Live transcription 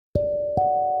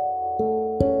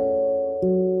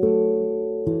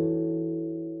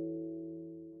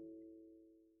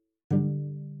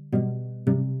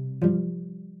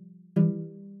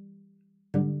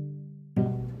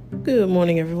Good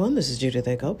morning, everyone. This is Judith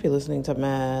Eckhope. You're listening to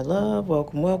Mad Love.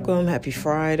 Welcome. Happy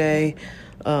Friday.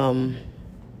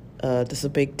 This is a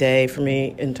big day for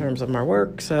me in terms of my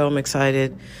work, so I'm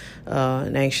excited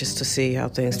and anxious to see how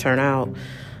things turn out.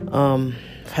 I've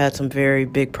had some very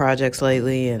big projects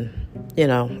lately, and,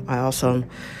 I also am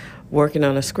working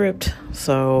on a script,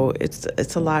 so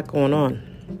it's a lot going on.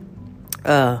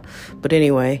 But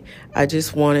anyway, I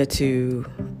just wanted to...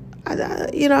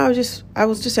 I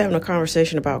was just having a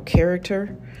conversation about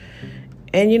character,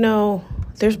 and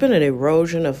there's been an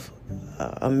erosion of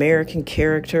American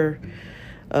character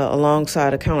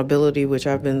alongside accountability, which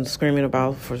I've been screaming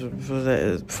about for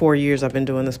the 4 years I've been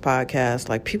doing this podcast.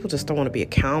 Like, people just don't want to be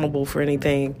accountable for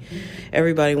anything.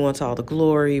 Everybody wants all the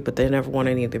glory, but they never want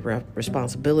any of the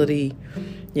responsibility.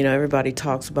 Everybody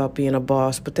talks about being a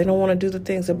boss, but they don't want to do the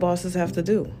things that bosses have to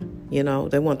do.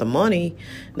 They want the money,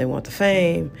 they want the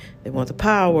fame, they want the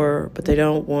power, but they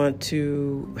don't want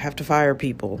to have to fire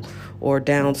people or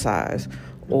downsize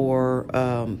or,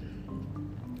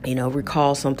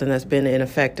 recall something that's been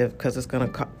ineffective because it's going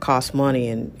to cost money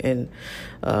and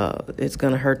it's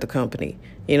going to hurt the company.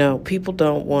 People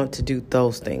don't want to do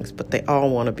those things, but they all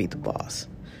want to be the boss.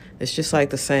 It's just like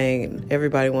the saying,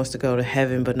 everybody wants to go to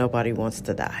heaven, but nobody wants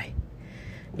to die.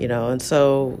 And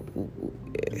so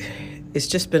it's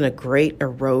just been a great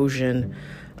erosion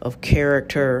of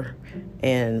character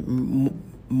and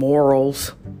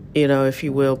morals, if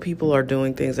you will. People are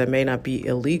doing things that may not be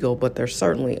illegal, but they're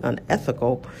certainly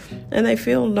unethical, and they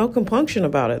feel no compunction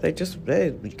about it.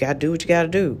 You got to do what you got to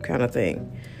do kind of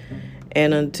thing.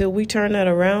 And until we turn that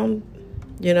around,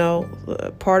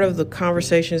 part of the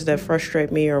conversations that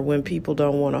frustrate me are when people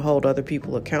don't want to hold other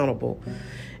people accountable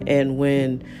and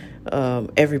when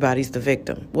everybody's the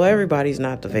victim. Well, everybody's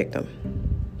not the victim.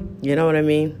 You know what I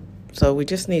mean? So we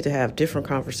just need to have different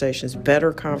conversations,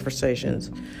 better conversations,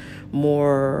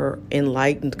 more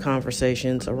enlightened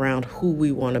conversations around who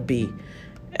we want to be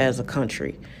as a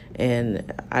country.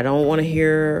 And I don't want to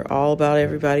hear all about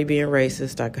everybody being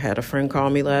racist. I had a friend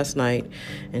call me last night,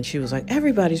 and she was like,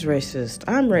 everybody's racist.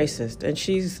 I'm racist. And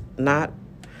she's not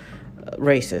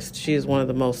racist. She is one of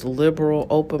the most liberal,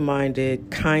 open-minded,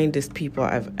 kindest people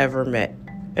I've ever met.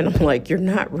 And I'm like, you're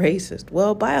not racist.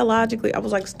 Well, biologically, I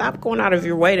was like, stop going out of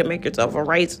your way to make yourself a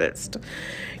racist.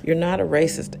 You're not a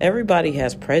racist. Everybody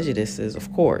has prejudices,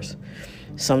 of course.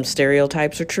 Some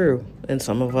stereotypes are true, and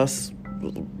some of us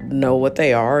know what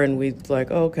they are, and we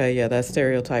like, okay, yeah, that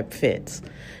stereotype fits.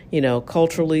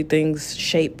 Culturally, things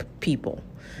shape people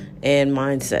and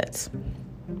mindsets.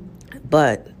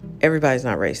 But everybody's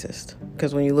not racist,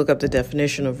 because when you look up the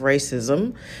definition of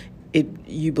racism,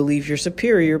 you believe you're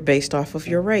superior based off of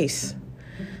your race.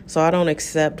 So I don't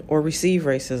accept or receive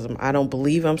racism. I don't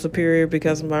believe I'm superior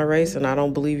because of my race, and I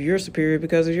don't believe you're superior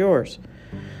because of yours.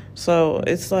 So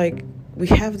it's like we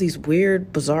have these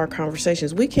weird, bizarre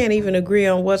conversations. We can't even agree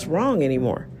on what's wrong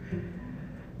anymore.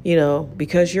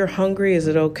 Because you're hungry, is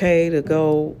it okay to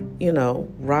go,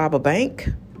 rob a bank?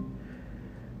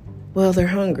 Well, they're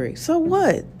hungry. So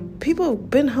what? People have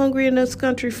been hungry in this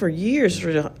country for years.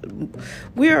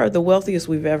 We are the wealthiest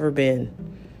we've ever been.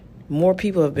 More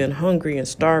people have been hungry and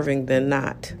starving than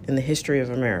not in the history of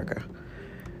America.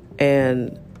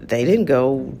 And they didn't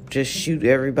go just shoot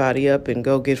everybody up and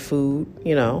go get food,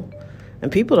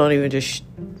 And people don't even just,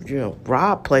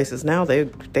 rob places now. They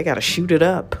got to shoot it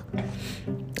up.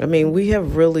 I mean, we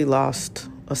have really lost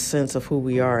a sense of who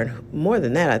we are. And more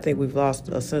than that, I think we've lost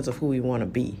a sense of who we want to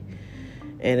be.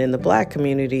 And in the Black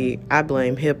community, I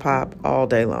blame hip-hop all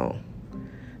day long.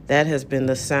 That has been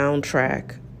the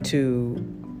soundtrack to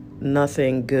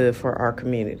nothing good for our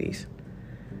communities.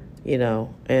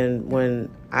 And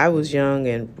when I was young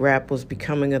and rap was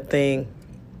becoming a thing,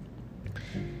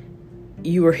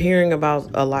 you were hearing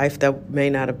about a life that may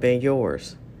not have been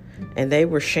yours. And they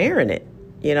were sharing it,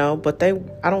 but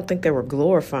I don't think they were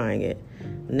glorifying it.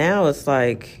 Now it's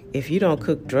like, if you don't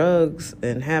cook drugs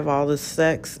and have all this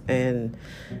sex and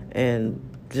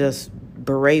just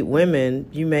berate women,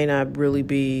 you may not really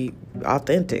be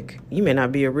authentic. You may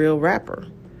not be a real rapper.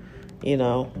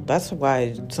 That's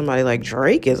why somebody like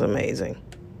Drake is amazing,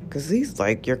 because he's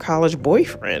like your college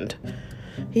boyfriend.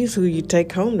 He's who you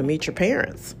take home to meet your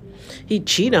parents. He'd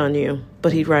cheat on you,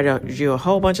 but he'd write out you a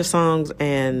whole bunch of songs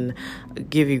and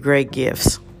give you great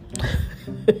gifts.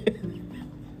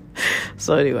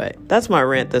 So anyway, that's my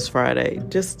rant this Friday.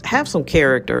 Just have some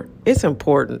character. It's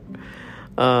important.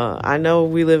 I know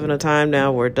we live in a time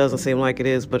now where it doesn't seem like it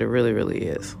is, but it really, really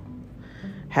is.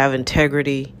 Have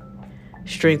integrity,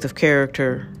 strength of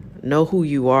character, know who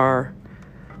you are,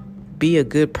 be a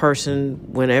good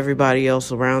person when everybody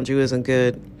else around you isn't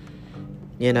good.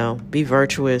 Be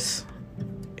virtuous.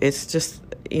 it's just,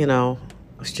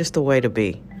 it's just the way to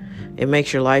be. It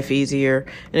makes your life easier,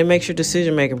 and it makes your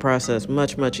decision-making process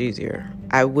much, much easier.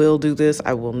 I will do this.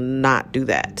 I will not do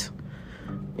that.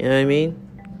 You know what I mean?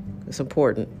 It's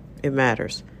important. It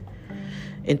matters.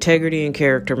 Integrity and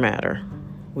character matter.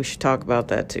 We should talk about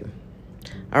that too.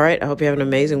 All right. I hope you have an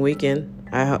amazing weekend.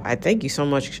 I thank you so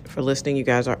much for listening. You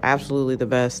guys are absolutely the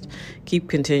best. Keep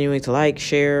continuing to like,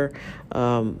 share,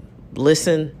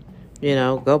 listen,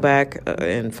 go back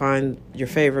and find your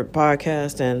favorite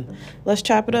podcast and let's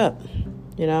chop it up.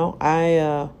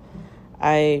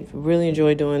 I really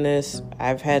enjoy doing this.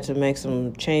 I've had to make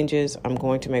some changes. I'm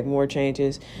going to make more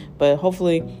changes, but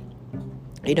hopefully,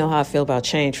 you know how I feel about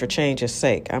change for change's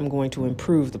sake. I'm going to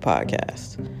improve the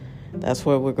podcast. That's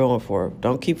what we're going for.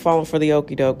 Don't keep falling for the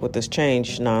okie doke with this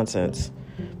change nonsense.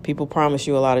 People promise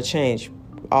you a lot of change.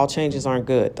 All changes aren't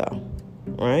good, though.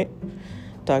 All right?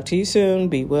 Talk to you soon.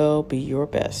 Be well. Be your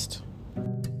best.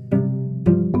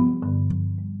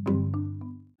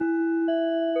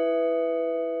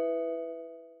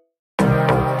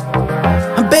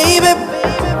 Baby,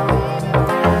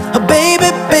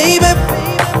 baby, baby, baby,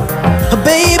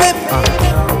 baby,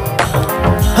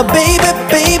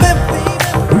 baby.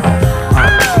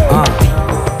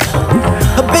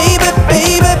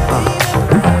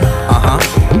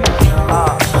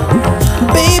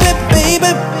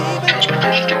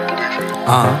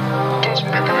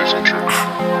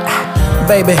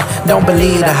 Baby, don't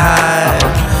believe the hype.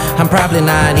 I'm probably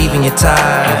not even your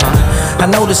type. I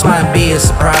know this might be a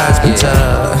surprise, but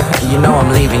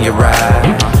I'm leaving you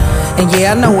right. And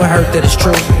yeah, I know it hurt that it's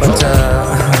true, but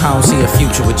I don't see a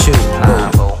future with you.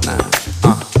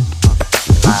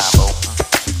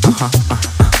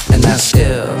 And that's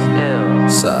ill,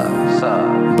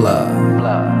 blood,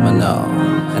 no.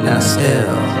 And that's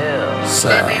ill,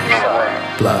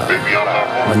 blood,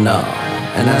 no.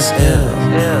 And that's ill,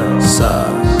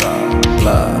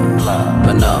 blood,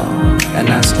 no. And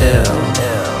that's ill,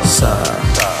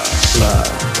 blood,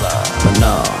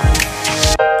 no.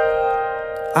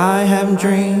 I have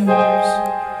dreams,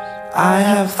 I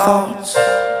have thoughts.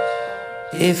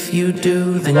 If you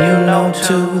do, then you know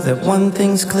too that one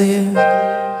thing's clear.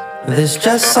 This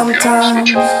just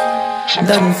sometimes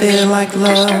doesn't feel like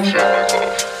love.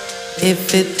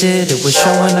 If it did, it was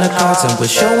showing the cards and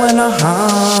was showing a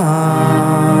heart.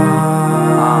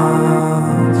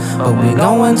 But we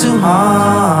going too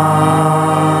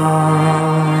hard.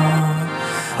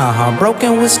 Our heart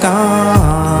broken with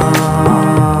scars,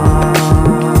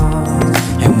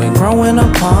 and we're growing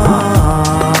apart.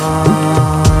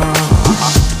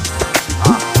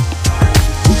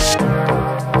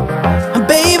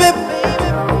 Baby,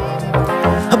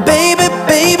 baby,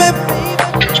 baby, baby,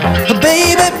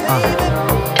 baby,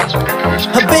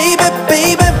 baby,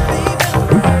 baby,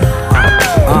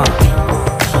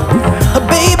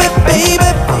 baby.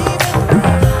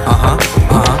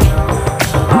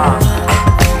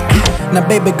 Now,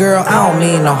 baby girl, I don't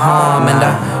mean no harm, and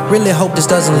I really hope this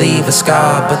doesn't leave a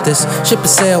scar. But this ship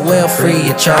has sailed well free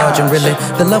of charge, and really,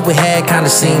 the love we had kinda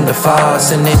seemed to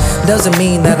false. And it doesn't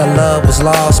mean that our love was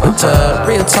lost, but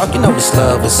real talk, this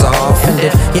love was off. And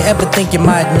if you ever think you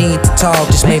might need to talk,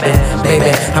 just maybe,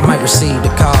 baby, I might receive the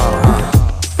call.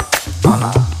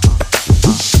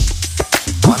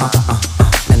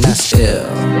 And that's ill,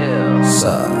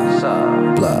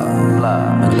 blood,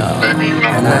 no.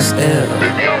 And that's ill,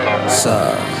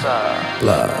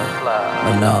 blood,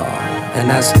 no. And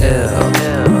that's ill,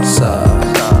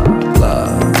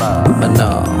 blood,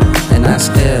 no. And that's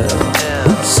ill,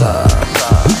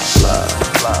 blood,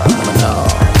 no.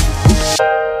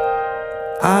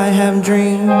 I have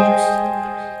dreams,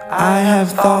 I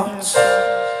have thoughts.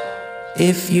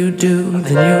 If you do,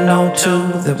 then you know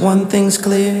too that one thing's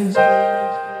clear.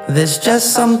 This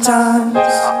just sometimes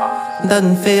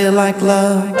doesn't feel like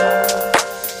love.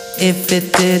 If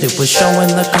it did, it was showing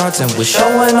the cards and was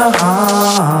showing a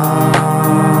heart.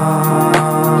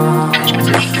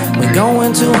 We're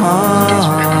going too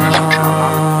hard.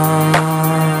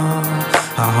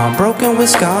 Our heart broken with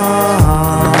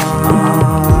scars,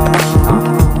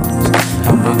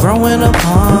 and we're growing apart.